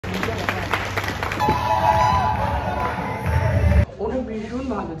ভীষণ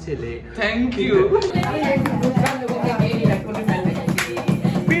ভালো ছেলে। Thank you.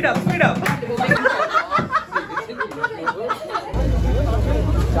 Speed up speed up.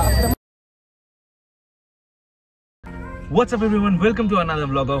 What's up everyone, welcome to another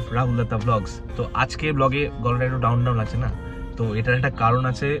vlog of Rahul Dutta vlogs. তো আজকে ব্লগে গলাটা একটু ডাউন ডাউন লাগছে না, তো এটার একটা কারণ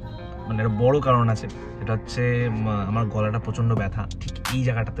আছে, মানে একটা বড় কারণ আছে। এটা হচ্ছে আমার গলাটা প্রচণ্ড ব্যথা, ঠিক এই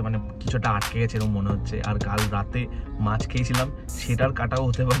জায়গাটাতে মানে কিছুটা আটকে গেছে এরকম মনে হচ্ছে। আর কাল রাতে মাছ খেয়েছিলাম, সেটার কাটাও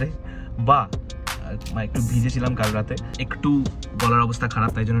হতে পারে, বা একটু ভিজেছিলাম কাল রাতে, একটু গলার অবস্থা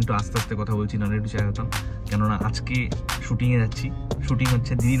খারাপ, তাই জন্য একটু আস্তে আস্তে কথা বলছি, নাহলে একটু চেঁচাতাম। কেননা আজকে শুটিংয়ে যাচ্ছি, শুটিং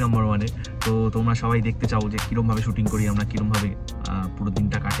হচ্ছে দিদি নম্বর 1-এ। তো তোমরা সবাই দেখতে চাও যে কীরমভাবে শুটিং করি আমরা, কীরমভাবে পুরো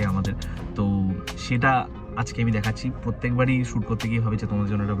দিনটা কাটে আমাদের। তো সেটা আজকে আমি দেখাচ্ছি। প্রত্যেকবারই শ্যুট করতে গিয়ে ভাবি যে তোমাদের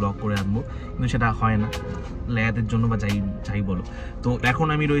জন্য একটা ব্লগ করে আনবো, কিন্তু সেটা হয় না, ল্যাদের জন্য বা যাই বলো। তো এখন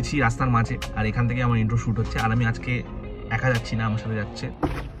আমি রয়েছি রাস্তার মাঝে, আর এখান থেকে আমার ইন্ট্রো শ্যুট হচ্ছে। আর আমি আজকে একা যাচ্ছি না, আমার সাথে যাচ্ছে।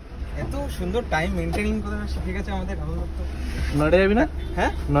 এত সুন্দর টাইম মেনটেনিং করে শিখে গেছে আমাদের রাহুল দত্ত। নড়ে যাবি না?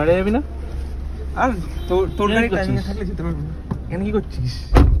 হ্যাঁ নড়ে যাবি না? আর তোর গাড়ি টাইমিংয়ে থাকলে যেতে পারবি না। এখানে কি করছিস?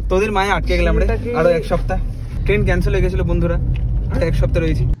 তোদের মায়ে আটকে গেলাম রে, আরো এক সপ্তাহ। ট্রেন ক্যান্সেল হয়ে গেছিল বন্ধুরা, আর এক সপ্তাহ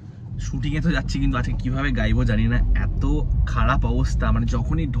রয়েছি। শুটিংয়ে তো যাচ্ছি, কিন্তু আজকে কীভাবে গাইবো জানি না, এত খারাপ অবস্থা। মানে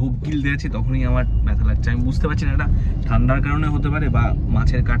যখনই ঢোক গিল দিয়েছে তখনই আমার ব্যথা লাগছে। আমি বুঝতে পারছি না, এটা ঠান্ডার কারণে হতে পারে বা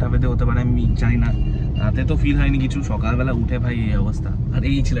মাছের কাঁটা বেঁধে হতে পারে, আমি জানি না। রাতে তো ফিল হয়নি কিছু, সকালবেলা উঠে ভাই এই অবস্থা। আর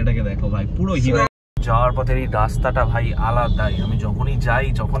এই ছেলেটাকে দেখো ভাই, পুরো হিরো। যাওয়ার পথের এই রাস্তাটা ভাই আলাদাই, আমি যখনই যাই,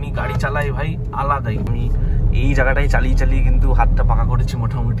 যখনই গাড়ি চালাই ভাই আলাদাই। আমি এই জায়গাটায় চালিয়ে কিন্তু হাতটা পাকা করেছি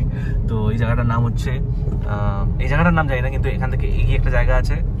মোটামুটি। তো এই জায়গাটার নাম হচ্ছে, এই জায়গাটার নাম জানি না, কিন্তু এখান থেকে এগিয়ে একটা জায়গা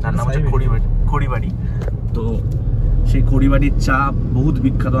আছে তার নাম হচ্ছে খড়িবাড়ি। তো সেই খড়িবাড়ির চা বহুত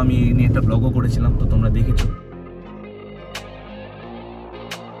বিখ্যাত, আমি এই নিয়ে একটা ব্লগও করেছিলাম, তো তোমরা দেখেছো।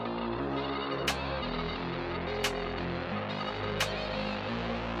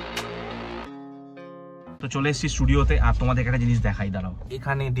 তো চলে এসেছি স্টুডিওতে, আর তোমাদের একটা জিনিস দেখাই, দাঁড়াও।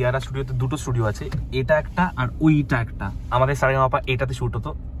 এখানে ডিয়ারা স্টুডিওতে দুটো স্টুডিও আছে, এটা একটা আর ওইটা একটা। আমাদের সারেগামাপা এটাতে শ্যুট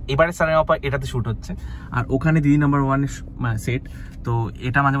হতো, এবারে সারেগামাপা এটাতে শ্যুট হচ্ছে। আর ওখানে দিদি নম্বর 1 সেট, তো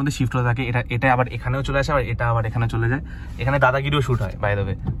এটা মাঝে মধ্যে শিফট হতে থাকে। এটা আবার এখানেও চলে আসে, আবার এটা আবার এখানে চলে যায়। এখানে দাদাগিরিও শ্যুট হয়, বাই দ্য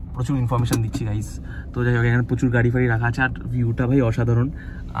ওয়ে। প্রচুর ইনফরমেশন দিচ্ছি গাইস। তো যাই হোক, এখানে প্রচুর গাড়ি ফাড়ি রাখা আছে, আর ভিউটা ভাই অসাধারণ।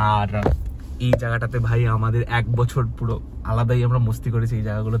 আর এই জায়গাটাতে ভাই আমাদের 1 বছর পুরো আলাদাই আমরা মস্তি করেছি এই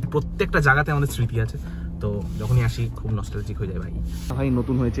জায়গাগুলোতে। প্রত্যেকটা জায়গাতে আমাদের স্মৃতি আছে, তো যখনই আসি খুব নস্টালজিক হয়ে যায় ভাই। ভাই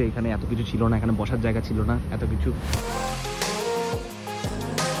নতুন হয়েছে, এখানে এত কিছু ছিল না, এখানে বসার জায়গা ছিল না, এত কিছু।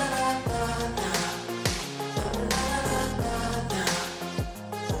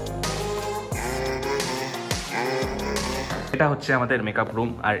 এটা হচ্ছে আমাদের মেকআপ রুম,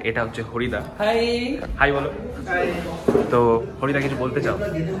 আর এটা হচ্ছে হরিদা। হাই বলো। তো হরিদা কিছু বলতে চাও?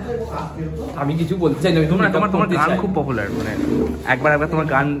 আমি কিছু বলতে চাই না, তোমার গান খুব পপুলার, মানে একবার তোমার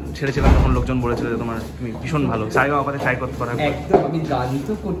গান ছেড়েছিলাম, তখন লোকজন বলেছিল যে তুমি ভীষণ ভালো। সারেগামাপাতে ট্রাই করতে পারো। একদম, আমি গান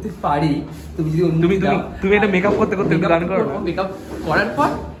তো করতে পারি। তুমি এটা মেকআপ করতে গান করো। মেকআপ করার পর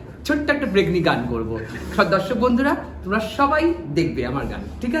ছোট্ট একটা ব্রেক নিয়ে গান করবো। সব দর্শক বন্ধুরা তোমরা সবাই দেখবে আমার গান,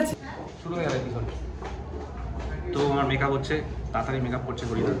 ঠিক আছে? শুরু হয়ে গেল। তো আমার মেকআপ হচ্ছে, তাড়াতাড়ি মেকআপ করছে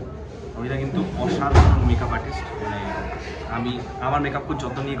হরিদা কিন্তু অসাধারণ মেকআপ আর্টিস্ট। মানে আমার মেকআপ খুব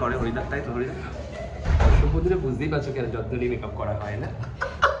যত্ন নিয়ে করে হরিদা, তাই তো হরিদা? দর্শক বন্ধুরা বুঝতেই পারছো কেন যত্ন নিয়ে মেকআপ করা হয় না।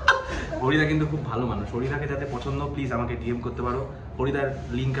 হরিদা কিন্তু খুব ভালো মানুষ। হরিদাকে যাতে পছন্দ, প্লিজ আমাকে ডিএম করতে পারো। হরিদার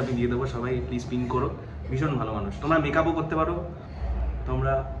লিঙ্ক আমি দিয়ে দেবো, সবাই প্লিজ পিন করো। ভীষণ ভালো মানুষ। তোমরা মেকআপও করতে পারো,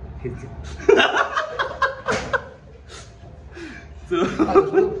 তোমরা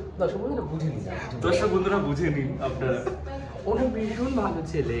দর্শক বন্ধুরা বুঝে নিন আপনারা, ওরা ভীষণ ভালো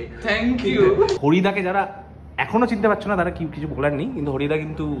ছেলে। Thank you. হরিদাকে যারা এখনো চিনতে পারছো না তারা কিছু বলার নেই, কিন্তু হরিদা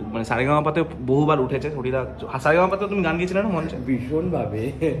কিন্তু মানে সারেগামাপাতে বহুবার উঠেছে। হরিদা সারেগামাপাতে তুমি গান গেছিলে না মঞ্চে? ভীষণ ভাবে।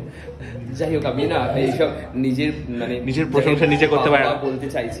 যাই হোক, আমি না এইসব নিজের প্রশংসা নিজে করতে পারে না, বলতে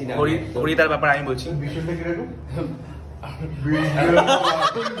চাইছি না। হরিদার ব্যাপারে আমি বলছি,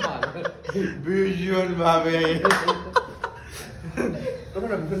 ভীষণ ভাবে।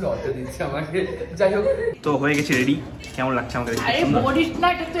 যাই হোক, তো হয়ে গেছি রেডি। কেমন লাগছে আমাকে?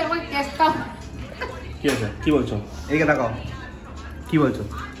 কি হয়েছে? কি বলছো? এদিকে তাকাও, কি বলছো?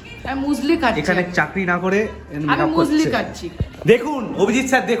 মুসলি কাটছি, এখানে চাকরি না করে আমি মুসলি কাটছি। দেখুন অভিজিৎ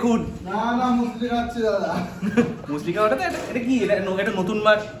স্যার, দেখুন। না মুসলি কাটছি দাদা। মুসলি কাটাটা এটা কি? এটা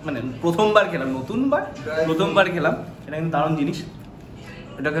নতুনবার, মানে প্রথমবার খেলাম, প্রথমবার খেলাম। এটা কিন্তু দারুণ জিনিস।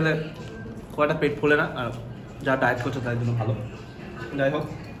 এটা খেলে কয়টা পেট ফোলে না, আর যা ডায়েট করছো তার জন্য ভালো। যাই হোক,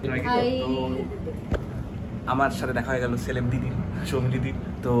 আমার সাথে দেখা হয়ে গেল সেলেব দিদির, সৌমি দিদির।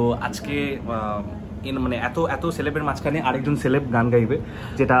 তো আজকে মানে এত সেলেবের মাঝখানে আরেকজন সেলেব গান গাইবে,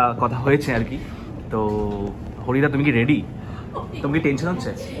 যেটা কথা হয়েছে আর কি। তো হরিদা তুমি কি রেডি? তুমি কি টেনশন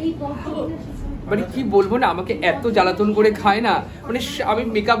হচ্ছে? মানে কি বলবো না, আমাকে এত জ্বালাতন করে খায় না, মানে আমি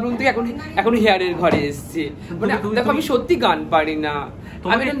মেকআপ রুম থেকে এখন হেয়ারের ঘরে এসেছি। মানে দেখো আমি সত্যি গান পারি না,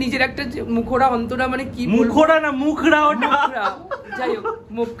 আমি নিজের একটা মুখরা অন্তরা, মানে কি মুখরা না মুখরা, ওটা যাই হোক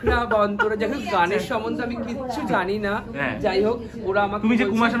মুখরা বা অন্তরা, যাই হোক গানের সম্বন্ধে আমি কিচ্ছু জানি না। যাই হোক ওরা আমাকে, তুমি যে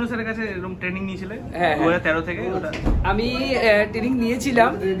কুমার শানু স্যারের কাছে এরকম ট্রেনিং নিয়েছিলে 2013 থেকে, আমি ট্রেনিং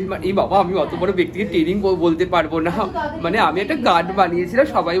নিয়েছিলাম। এই বাবা আমি অত বড় ব্যক্তিকে ট্রেনিং বলতে পারবো না, মানে আমি একটা গান বানিয়েছিলাম,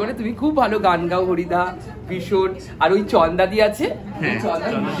 সবাই বলে তুমি খুব ভালো গান গাও হরিদা, ভীষণ। আর ওই চন্দাদি আছে,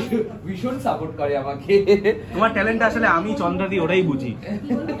 ভীষণ সাপোর্ট করে আমাকে। তোমার ট্যালেন্ট আসলে আমি চন্দ্রাদি ওরাই বুঝি।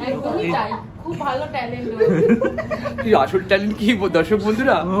 খুব ভালো ট্যালেন্ট। আসল ট্যালেন্ট কি দর্শক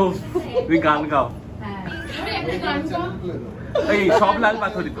বন্ধুরা? তুই গান গাও। এই সব লাল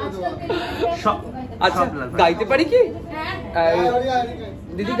পাথরি তো সব। আচ্ছা গাইতে পারি কি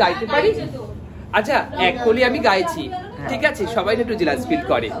দিদি? গাইতে পারি। আচ্ছা এক কলি আমি গাইছি, ঠিক আছে? সবাই একটু জেলাস ফিল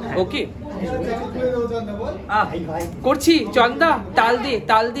করে। ওকে করছি। চন্দা তাল দে,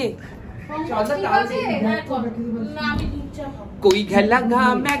 তাল দে, চন্দা তাল দে। कोई घला गा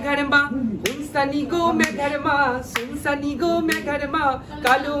मैं घर मा, सुनसानी गो मैं घर मा, सुनसानी गो मैं घर मा,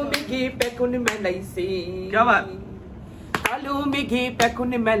 कालो मेघे पेकुन मेलाई से। क्या बात? कालो मेघे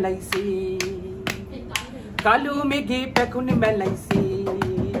पेकुन मेलाई से, कालो मेघे पेकुन मेलाई से।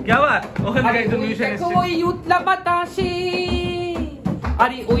 क्या बात? ওখানে একজন মিউজিশিয়ান এসেছে। ওই উতলা বাতাসে,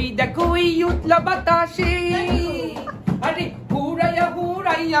 আরে ওই দেখো ওই উতলা বাতাসে, আরে হুরাইয়া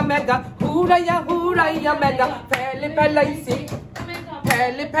হুরাইয়া মেঘা, হুরাইয়া হুরাইয়া মেঘা, ফেলে ফেলাইছে,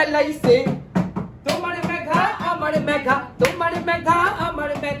 ফেলে ফেলাইছে। তোমার মেঘা আমার মেঘা, তোমার মেঘা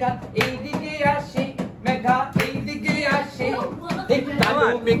আমার মেঘা, এইদিকে আসে মেঘা, এইদিকে আসে। কালো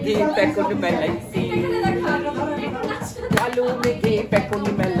মেঘে পেকুন মেলাইছে, কালো মেঘে পেকুন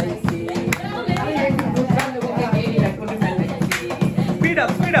মেলাইছে, কালো মেঘে পেকুন মেলাইছে। Speed up,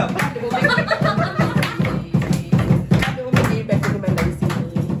 speed up.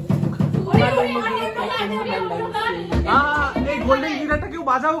 Golden গিটারটা কেউ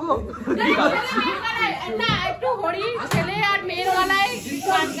বাজাও গো। না একটু হরি ছেলে আর মেয়ের গলায়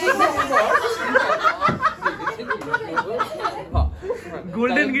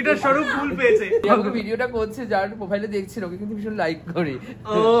গোল্ডেন গিটার স্বরূপ ফুল পেয়েছে। ভিডিওটা করছে, যার প্রোফাইলে দেখছেন ওকে কিন্তু ভীষণ লাইক করে।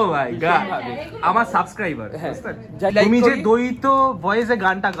 ও মাই গড, আমার সাবস্ক্রাইবার। তুমি যে দ্বৈত ভয়েসে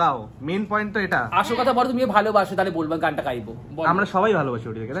গানটা গাও, মেইন পয়েন্ট তো এটা। আসল কথা বলো, তুমি ভালোবাসো তাহলে বলবা গানটা গাইবো। আমরা সবাই ভালোবাসি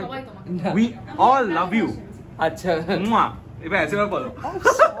ওটাকে, তাই? We all love you. আচ্ছা মুয়া, এবার এসে বলো।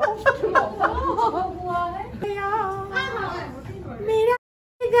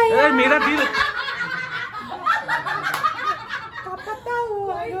 মেরা দিল।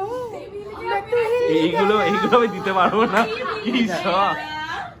 এইগুলো আমি দিতে পারবো না। কি সব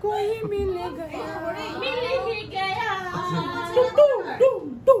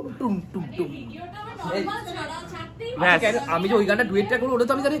আমি যে ওই গানটা ডুয়েটটা করবো, ওটা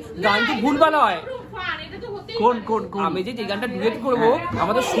তো আমি জানি গান তো ভুলভাল হয়। কোন কোন কোন? আমি যে গানটা ডুয়েট করবো,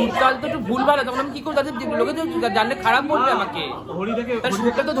 আমাদের সুরতাল তো একটু ভুলভাল হয়, তখন আমি কি করবো? তাদের লোকে তো জানলে খারাপ বলবে আমাকে।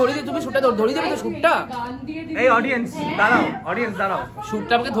 সুরটা তো ধরিয়ে, তুমি সুরটা ধরিয়ে দেবে তো? সুরটা এই অডিয়েন্স দাঁড়াও, অডিয়েন্স দাঁড়াও,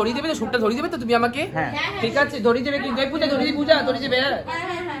 সুরটা আমাকে ধরিয়ে দেবে তো? সুরটা ধরিয়ে দেবে তো তুমি আমাকে? হ্যাঁ ঠিক আছে ধরিয়ে দেবে। কিন্তু পূজা ধরিয়ে দেবে, পূজা ধরিয়ে দেবে।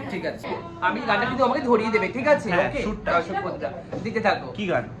 ঠিক আছে আমি গানটা কিন্তু আমাকে ধরিয়ে দেবে, ঠিক আছে? ওকে সুরটা দিতে থাকো। কি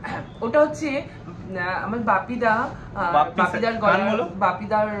গান ওটা? হচ্ছে আমার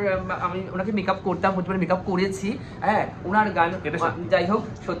বাপিদার আমি ওনাকে মেকআপ করতাম, প্রচুর মেকআপ করেছি। হ্যাঁ ওনার গান। যাই হোক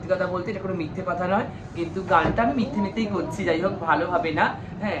সত্যি কথা বলতে এটা কোনো মিথ্যে কথা নয়, কিন্তু গানটা আমি মিথ্যেই করছি। যাই হোক ভালো হবে না,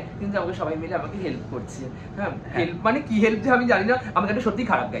 হ্যাঁ, কিন্তু আমাকে সবাই মিলে আমাকে হেল্প করছে। হ্যাঁ হেল্প মানে কি হেল্প যে আমি জানি না, আমি গানটা সত্যি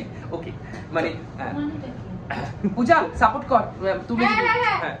খারাপ গাই। ওকে মানে পূজা সাপোর্ট কর তুমি।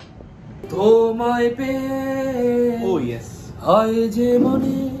 হ্যাঁ তোমায় পেয়ে ও ইয়েস হয় যে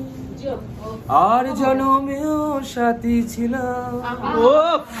মনে, আর জনমেও সাথী ছিলাম, ও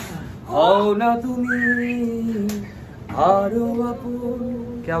হও না তুমি আরো আপন,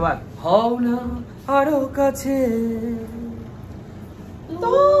 क्या बात, হও না আরো কাছে,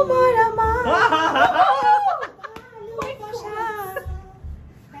 তোমার আমার ভালোবাসা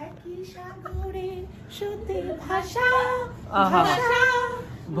একই সাগরে সুতে ভাষা, ভাষা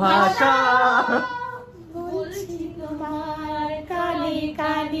ভাষা বলছি তোমার কানে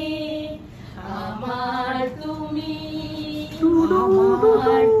কানে, আমার তুমি,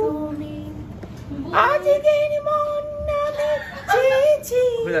 আমার তুমি, আজকের মন নামে চেয়েছি,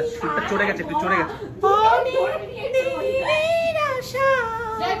 সুরটা চড়ে গেছে, একটু চড়ে গেছে, দিনের আশা,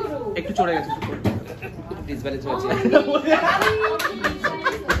 একটু চড়ে গেছে, ডিসব্যালেন্স হয়েছে।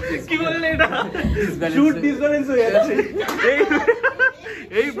 কি বললে এটা? শুট ডিসব্যালেন্স হয়ে যাচ্ছে।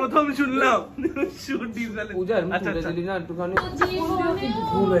 এই প্রথম শুনলাম শুট ডিজেলে। আচ্ছা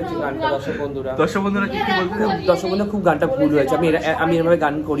ভুল হয়েছে গানটা দর্শক বন্ধুরা কি বলতে? দর্শক বন্ধুরা খুব গানটা ভুল হয়েছে। আমি এভাবে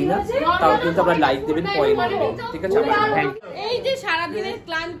গান করি না, তাও কিন্তু আপনারা লাইক দেবেন পয়েন্ট দেবেন, ঠিক আছে? এই যে সারাদিনের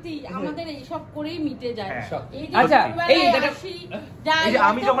ক্লান্তি আমাদের এইসব করেই মিটে যায়। আচ্ছা এই যে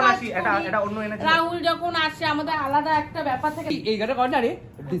আমি যখন আসি এটা অন্য এনার্জি। রাহুল যখন আসে আমাদের আলাদা একটা ব্যাপার থাকে। এই গানটা কর না রে,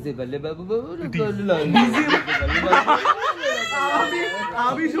 ডিজেবল বাবু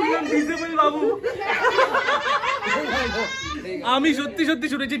আমি শুনলাম ডিজেবল বাবু। আমি সত্যি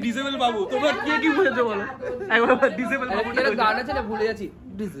শুনেছি ডিজেবল বাবু। তোমরা কে কি বুঝেছো বলো একবার? ডিজেবল বাবু গান আছে না, ভুলে যাচ্ছি।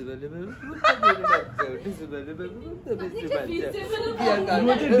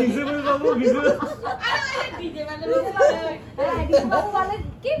 ডিজেবল বাবু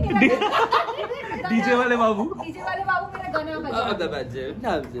ডিজে वाले बाबू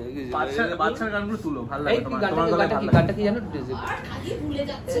বাচ্চার গানগুলো তুলো, ভালো লাগে তোমার। গানটা কি জানো? ভুলে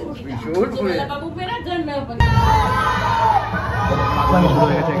যাচ্ছে বাবু মেরা জন্ম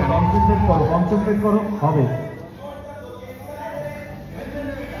কনসেন্ট্রেট করো হবে।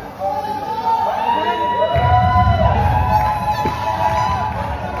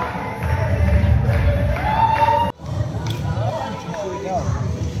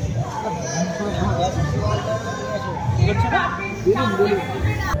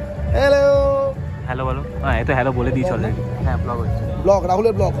 হ্যালো হ্যালো বলো। হ্যাঁ এই তো হ্যালো বলে দিয়েছি অলরেডি। হ্যাঁ ব্লগ হচ্ছে, ব্লগ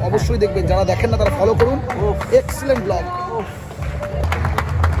রাহুলের ব্লগ অবশ্যই দেখবেন, যারা দেখেন না তারা ফলো করুন। এক্সেলেন্ট ব্লগ,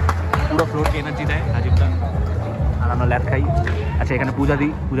 পুরো ফ্লোরকে এনার্জি দেয় রাজীবদা। আর আমরা ল্যাপ খাই। আচ্ছা এখানে পূজা দি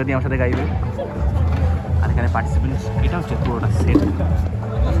আমার সাথে গাইবে। আর এখানে পার্টিসিপেন্টস, এটা হচ্ছে পুরোটা সেট।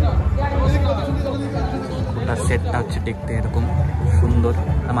 পুরোটা সেটটা হচ্ছে দেখতে এরকম সুন্দর।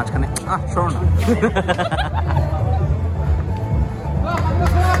 আর মাঝখানে সরো না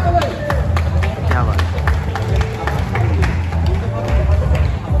আবার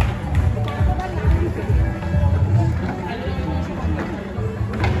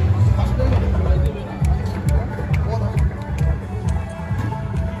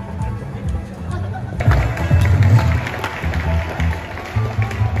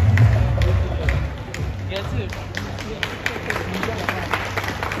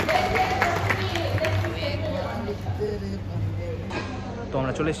তো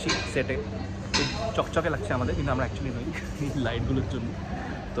আমরা চলে এসেছি সেটে। খুব চকচকে লাগছে আমাদের, কিন্তু আমরা অ্যাকচুয়ালি নই লাইটগুলোর জন্য।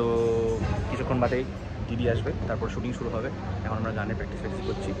 তো কিছুক্ষণ বাদে দিদি আসবে, তারপর শুটিং শুরু হবে। এখন আমরা গানে প্র্যাকটিস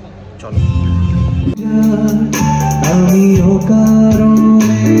করছি, চলো। আমিও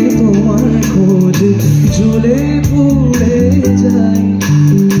কারণে তোমার খোঁজ জ্বলে পুড়ে যাই,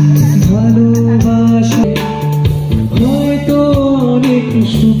 ভালোবাসে হয়তো অনেক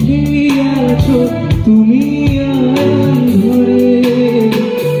সুখী আছো তুমি ধরে,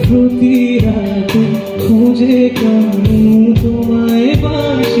 প্রতি রাতে খুঁজে কানু তোমায়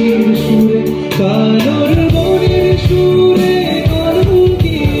বাঁশির সুরে, কালোর বনের সুরে করবো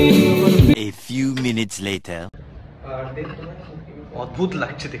কি। A few minutes later. অদ্ভুত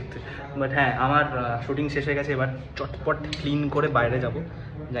লাগছে দেখতে, বাট হ্যাঁ আমার শুটিং শেষ হয়ে গেছে। এবার চটপট ক্লিন করে বাইরে যাব।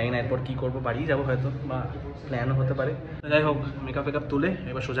 জানি না এরপর কী করবো, বাড়ি যাবো হয়তো, বা প্ল্যানও হতে পারে। যাই হোক, মেকআপ তুলে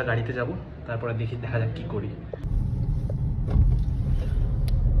এবার সোজা গাড়িতে যাব, তারপরে দেখা যাক কী করি।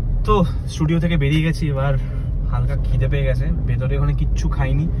 তো স্টুডিও থেকে বেরিয়ে গেছি, এবার হালকা খিদে পেয়ে গেছে। ভেতরে ওখানে কিচ্ছু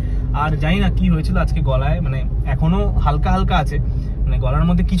খাইনি। আর জানি না কি হয়েছিল আজকে গলায়, মানে এখনো হালকা হালকা আছে, মানে গলার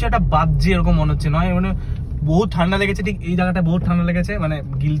মধ্যে কিছু একটা বাজছে এরকম মনে হচ্ছে। নয় মানে বহুত ঠান্ডা লেগেছে, ঠিক এই জায়গাটা বহুত ঠান্ডা লেগেছে, মানে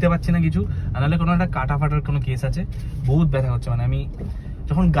গিলতে পারছি না কিছু। আর নাহলে কোনো একটা কাটা ফাটার কোনো কেস আছে, বহুত ব্যথা হচ্ছে। মানে আমি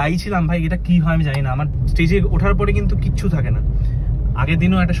যখন গাইছিলাম ভাই, এটা কি হয় আমি জানি না। আমার স্টেজে ওঠার পরে কিন্তু কিচ্ছু থাকে না। আগের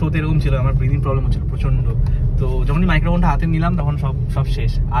দিনও একটা শোতে এরকম ছিল, আমার ব্রিদিং প্রবলেম হচ্ছিল প্রচন্ড। তো যখনই মাইক্রোফোনটা হাতে নিলাম তখন সব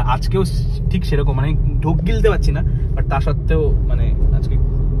শেষ। আর আজকেও ঠিক সেরকম, মানে ঢোক গিলতে পারছি না, বাট তা সত্ত্বেও মানে আজকে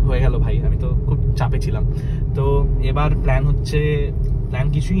হয়ে গেল ভাই। আমি তো খুব চাপে ছিলাম। তো এবার প্ল্যান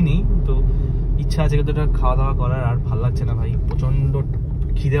কিছুই নেই। তো ইচ্ছা আছে কিন্তু খাওয়া দাওয়া করার, আর ভালো লাগছে না ভাই, প্রচন্ড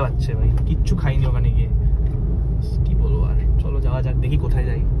খিদে পাচ্ছে ভাই। কিচ্ছু খাইনি ওখানে গিয়ে, কি বলবো। আর চলো যাওয়া যাক, দেখি কোথায়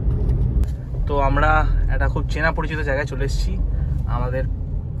যাই। তো আমরা একটা খুব চেনা পরিচিত জায়গায় চলে এসেছি। আমাদের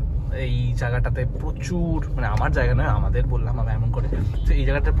এই জায়গাটাতে প্রচুর, মানে আমার জায়গা নয়, আমাদের বললাম আমি এমন করে। তো এই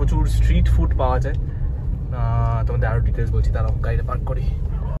জায়গাটাতে প্রচুর স্ট্রিট ফুড পাওয়া যায়। তোমাদের আরও ডিটেলস বলছি, তারাও গাড়িটা পার্ক করি।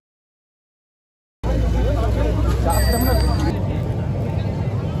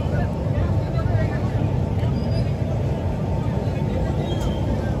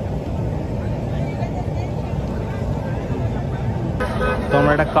 তো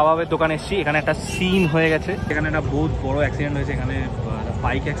আমরা একটা কাবাবের দোকানে এসেছি। এখানে একটা সিন হয়ে গেছে, এখানে একটা বহুত বড় অ্যাক্সিডেন্ট হয়েছে। এখানে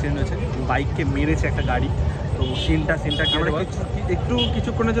বাইক অ্যাক্সিডেন্ট হয়েছে, বাইককে মেরেছে একটা গাড়ি। তো তো সিনটা কি আমরা একটু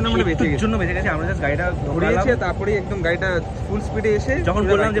কিছুক্ষণের জন্য আমরা বেঁচে গেছি আমরা জাস্ট গাড়িটা ঘুরিয়েছে, তারপরে একদম গাড়িটা ফুল স্পিডে এসে যখন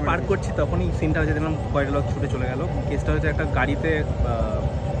বললাম যে পার্ক করছি তখনই সিনটা হয়েছে, দেখলাম কয়েকটা লোক ছুটে চলে গেল। কেসটা হচ্ছে একটা গাড়িতে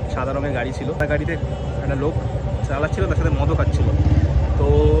সাদা রঙের গাড়ি ছিল, তার গাড়িতে একটা লোক চালাচ্ছিল, তার সাথে মদও খাচ্ছিল। তো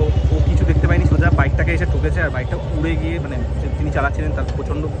ও কিছু দেখতে পায়নি, সোজা বাইকটাকে এসে ঠুকেছে, আর বাইকটা উড়ে গিয়ে মানে তিনি চালাচ্ছিলেন তার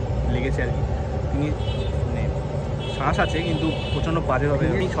প্রচণ্ড লেগেছে আর কি। তিনি মানে শ্বাস আছে কিন্তু প্রচণ্ড বাজেভাবে।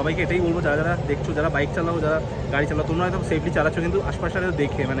 আমি সবাইকে এটাই বলবো, যারা যারা দেখছো, যারা বাইক চালাও, যারা গাড়ি চালাও, তোমরা হয়তো সেফলি চালাচ্ছ কিন্তু আশপাশে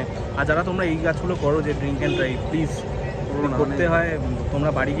দেখে মানে, আর যারা তোমরা এই কাজগুলো করো যে ড্রিঙ্ক অ্যান্ড ড্রাইভ, প্লিজ করতে হয় তোমরা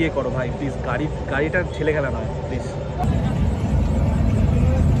বাড়ি গিয়ে করো ভাই, প্লিজ। গাড়িটা ছেলে খেলা নয়, প্লিজ।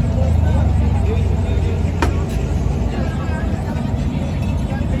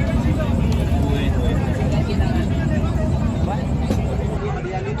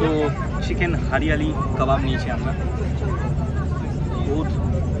 তো চিকেন হারিয়ালি কাবাব নিয়েছি আমরা, বহুত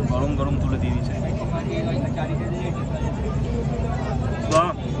গরম গরম তুলে দিয়ে দিয়েছে ভাই।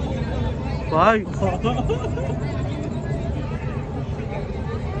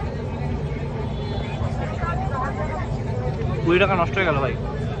 20 টাকা নষ্ট হয়ে গেল ভাই,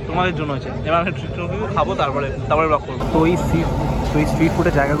 তোমাদের জন্য হয়েছে। এবার খাবো, তারপরে ব্লগ করবো। তো এই স্ট্রিট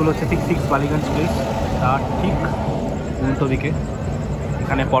ফুডের জায়গাগুলো হচ্ছে ঠিক 6 বালিগঞ্জ প্লেস, তার ঠিক উল্টো দিকে।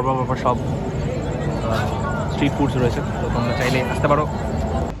 এখানে পরপর সব স্ট্রিট ফুডস রয়েছে, তো তোমরা চাইলে আসতে পারো।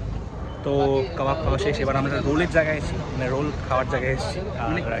 তো কাবাব খাওয়া শেষ, এবার আমরা রোলের জায়গায় এসেছি, মানে রোল খাওয়ার জায়গায় এসেছি। আর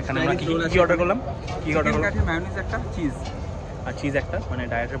এখানে আমরা কি অর্ডার করলাম? মায়োনিজ একটা, চিজ আর চিজ একটা, মানে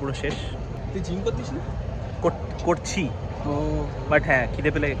ডায়েটের পুরো শেষ। তুই জিম করতিস না? করছি তো, বাট হ্যাঁ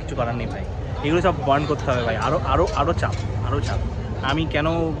খিদে পেলে কিছু করার নেই ভাই, এগুলো সব বার্ন করতে হবে ভাই। আরও চাপ। আমি কেন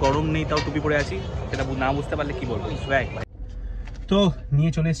গরম নেই তাও টুপি পরে আছি, সেটা না বুঝতে পারলে কি বলবো। সোয়াগ ভাই। তো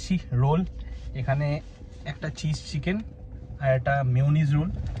নিয়ে চলে এসেছি রোল, এখানে একটা চিজ চিকেন আর একটা মেয়োনিজ রোল।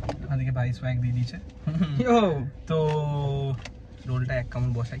 ওখানে ভাই সোয়াগ দিয়ে দিয়েছে। তো রোলটা এক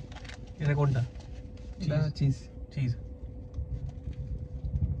কামড় বসাই। এটা কোনটা? চিজ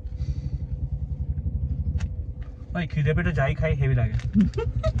ভাই, খিদে পেটে যাই খাই হেভি লাগে।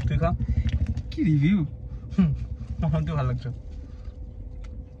 তুই খা। কি রিভিউ? আমার তো ভালো লাগছে।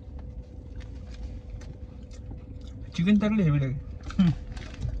 চিকেন থাকলে হেভি লাগে।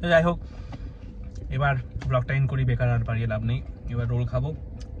 যাই হোক, এবার ব্লগটা ইন করি, বেকার আর বাড়িয়ে লাভ নেই। এবার রোল খাবো,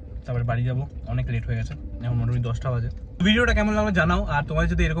 তারপরে বাড়ি যাবো, অনেক লেট হয়ে গেছে, এখন মোটামুটি 10টা বাজে। ভিডিওটা কেমন লাগলো জানাও, আর তোমাদের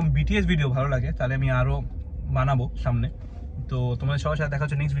যদি এরকম BTS ভিডিও ভালো লাগে তাহলে আমি আরও বানাবো সামনে। তো তোমাদের সবার সাথে দেখা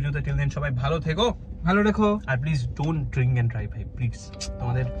হচ্ছে নেক্সট ভিডিওতে। টিল দেন সবাই ভালো থেকো, ভালো রেখো, আর please don't drink and drive ভাই, প্লিজ।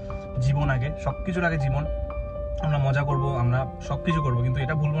 তোমাদের জীবন আগে, সব কিছুর আগে জীবন। আমরা মজা করবো, আমরা সব কিছু করবো, কিন্তু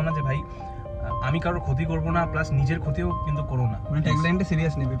এটা ভুলবো না যে ভাই আমি কারোর ক্ষতি করবো না, প্লাস নিজের ক্ষতিও কিন্তু করো না। মানে ট্যাগলাইনটা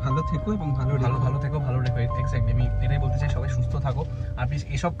সিরিয়াস নেবে, ভালো থেকো এবং ভালো থেকো, ভালো রেখো। এক্স্যাক্টলি আমি এটাই বলতে চাই, সবাই সুস্থ থাকো। আর প্লিজ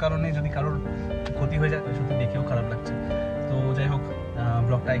এসব কারণে যদি কারোর ক্ষতি হয়ে যায় সত্যি দেখেও খারাপ লাগছে। তো যাই হোক,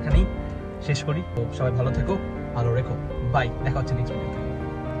 ব্লগটা এখানেই শেষ করি। তো সবাই ভালো থেকো, ভালো রেখো, বাই, দেখা হচ্ছে নেক্সট ভিডিও।